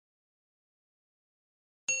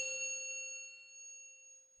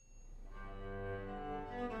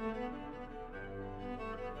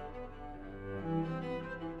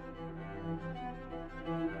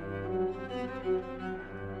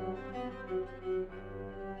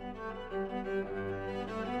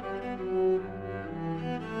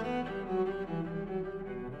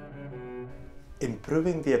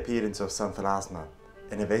Improving the appearance of xanthelasma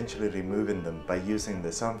and eventually removing them by using the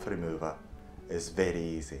XanthRemover is very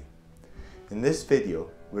easy. In this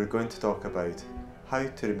video, we're going to talk about how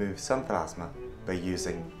to remove xanthelasma by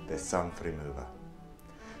using the XanthRemover.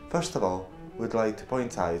 First of all, we'd like to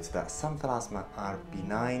point out that xanthelasma are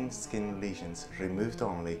benign skin lesions removed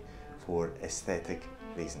only for aesthetic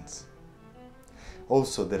reasons.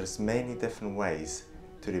 Also, there's many different ways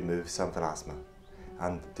to remove xanthelasma,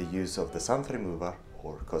 and the use of the XanthRemover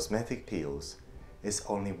or cosmetic peels is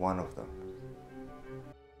only one of them.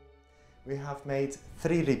 We have made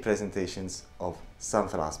three representations of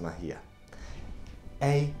xanthelasma here: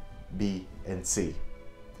 A, B and C.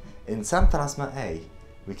 In Xanthelasma A,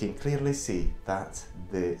 we can clearly see that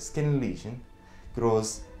the skin lesion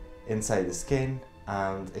grows inside the skin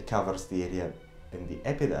and it covers the area in the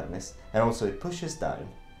epidermis, and also it pushes down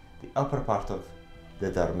the upper part of the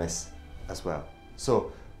dermis as well.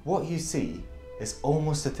 So what you see is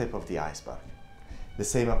almost the tip of the iceberg. The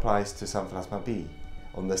same applies to Xanthelasma B.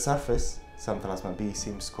 On the surface, Xanthelasma B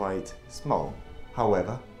seems quite small.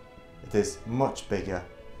 However, it is much bigger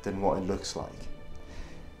than what it looks like.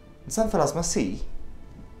 In Xanthelasma C,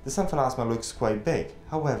 the Xanthelasma looks quite big.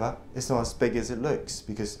 However, it's not as big as it looks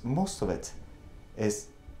because most of it is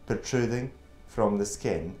protruding from the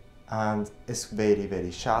skin and is very,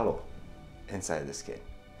 very shallow inside the skin.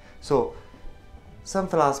 So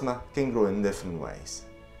xanthelasma can grow in different ways,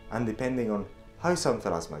 and depending on how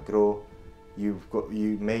xanthelasma grow,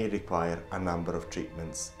 you may require a number of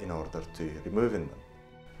treatments in order to removing them.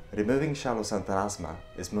 Removing shallow xanthelasma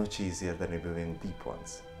is much easier than removing deep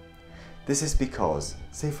ones. This is because,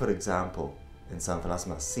 say for example, in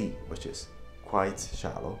Xanthelasma C, which is quite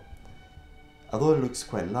shallow, although it looks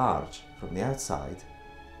quite large from the outside,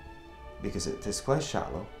 because it is quite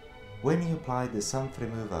shallow, when you apply the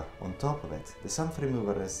XanthRemover on top of it, the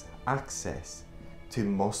XanthRemover has access to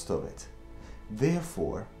most of it.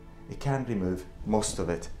 Therefore, it can remove most of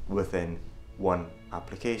it within one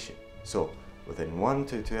application. So, within 1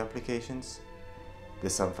 to 2 applications, the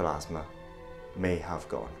xanthelasma may have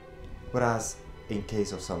gone. Whereas, in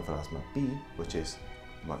case of Xanthelasma B, which is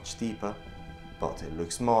much deeper, but it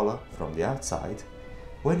looks smaller from the outside,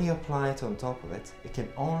 when you apply it on top of it, it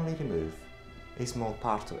can only remove a small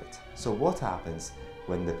part of it. So what happens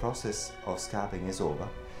when the process of scabbing is over,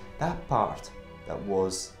 that part that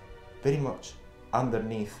was very much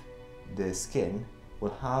underneath the skin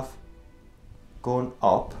will have gone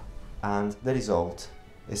up, and the result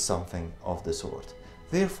is something of the sort.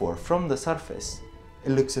 Therefore, from the surface,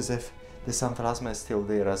 it looks as if the xanthelasma is still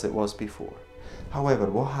there as it was before. However,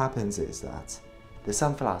 what happens is that the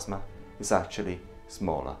xanthelasma is actually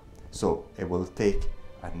smaller. So it will take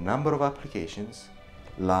a number of applications,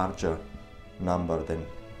 larger number than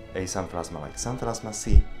a xanthelasma like Xanthelasma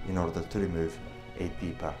C, in order to remove a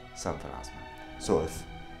deeper xanthelasma. So if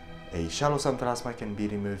a shallow xanthelasma can be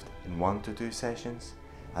removed in 1 to 2 sessions,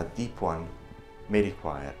 a deep one may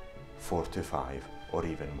require 4 to 5 or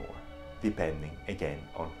even more, depending again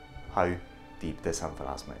on how deep the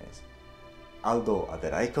xanthelasma is. Although at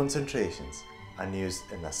the right concentrations and used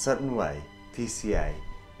in a certain way, TCA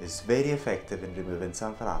is very effective in removing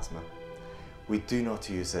xanthelasma, we do not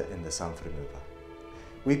use it in the XanthRemover.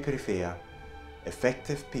 We prefer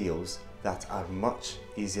effective peels that are much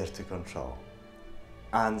easier to control,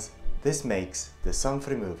 and this makes the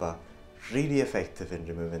XanthRemover really effective in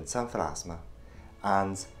removing xanthelasma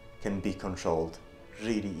and can be controlled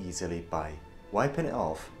really easily by wiping it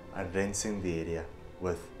off and rinsing the area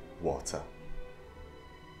with water.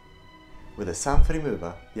 With a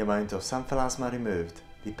XanthRemover, the amount of xanthelasma removed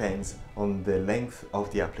depends on the length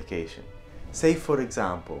of the application. Say for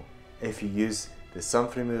example, if you use the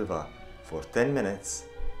XanthRemover for 10 minutes,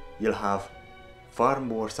 you'll have far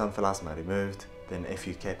more xanthelasma removed than if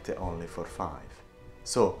you kept it only for 5.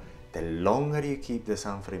 So the longer you keep the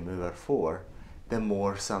XanthRemover for, the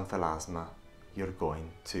more xanthelasma you're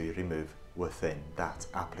going to remove within that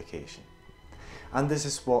application. And this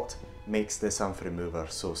is what makes the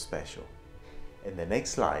XanthRemover so special. In the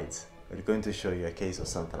next slides, we're going to show you a case of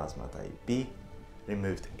Xanthelasma type B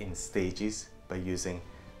removed in stages by using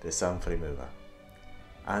the XanthRemover.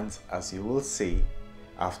 And as you will see,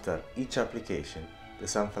 after each application, the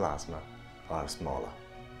xanthelasma are smaller.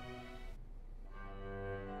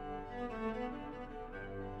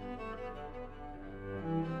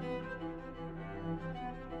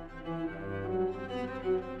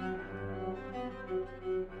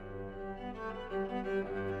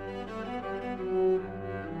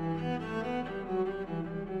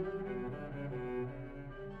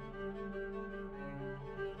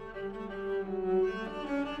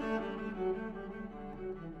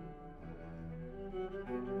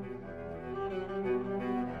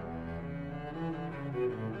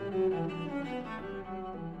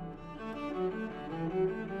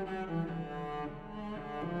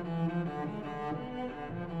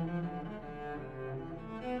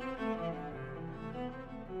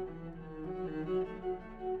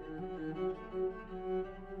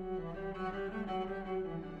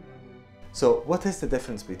 So what is the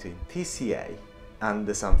difference between TCA and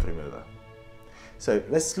the XanthRemover? So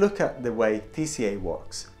let's look at the way TCA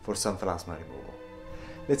works for Xanthelasma removal.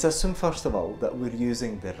 Let's assume first of all that we're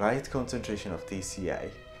using the right concentration of TCA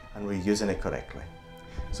and we're using it correctly.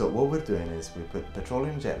 So what we're doing is we put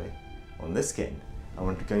petroleum jelly on the skin and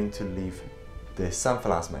we're going to leave the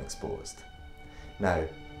Xanthelasma exposed. Now,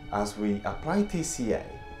 as we apply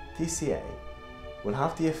TCA will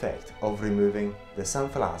have the effect of removing the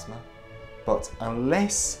Xanthelasma, but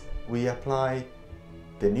unless we apply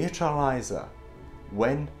the neutralizer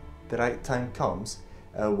when the right time comes,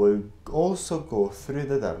 it will also go through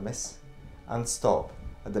the dermis and stop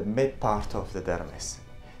at the mid part of the dermis,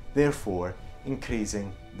 therefore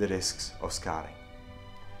increasing the risks of scarring.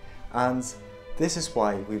 And this is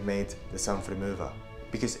why we made the XanthRemover,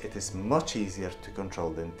 because it is much easier to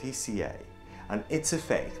control than TCA, and its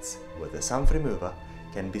effects with the XanthRemover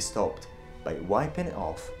can be stopped by wiping it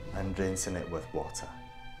off and rinsing it with water.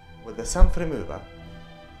 With the XanthRemover,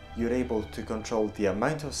 you're able to control the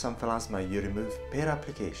amount of Xanthelasma you remove per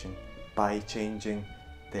application by changing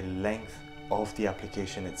the length of the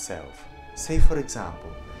application itself. Say for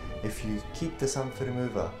example, if you keep the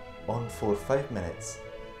XanthRemover on for 5 minutes,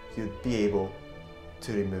 you'd be able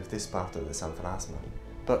to remove this part of the Xanthelasma.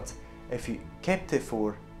 But if you kept it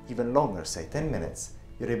for even longer, say 10 minutes,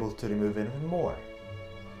 you're able to remove even more.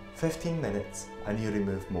 15 minutes and you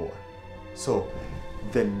remove more. So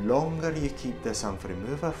the longer you keep the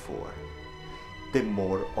XanthRemover for, the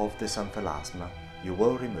more of the Xanthelasma you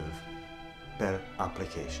will remove per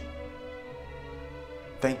application.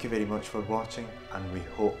 Thank you very much for watching, and we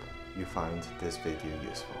hope you found this video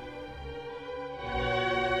useful.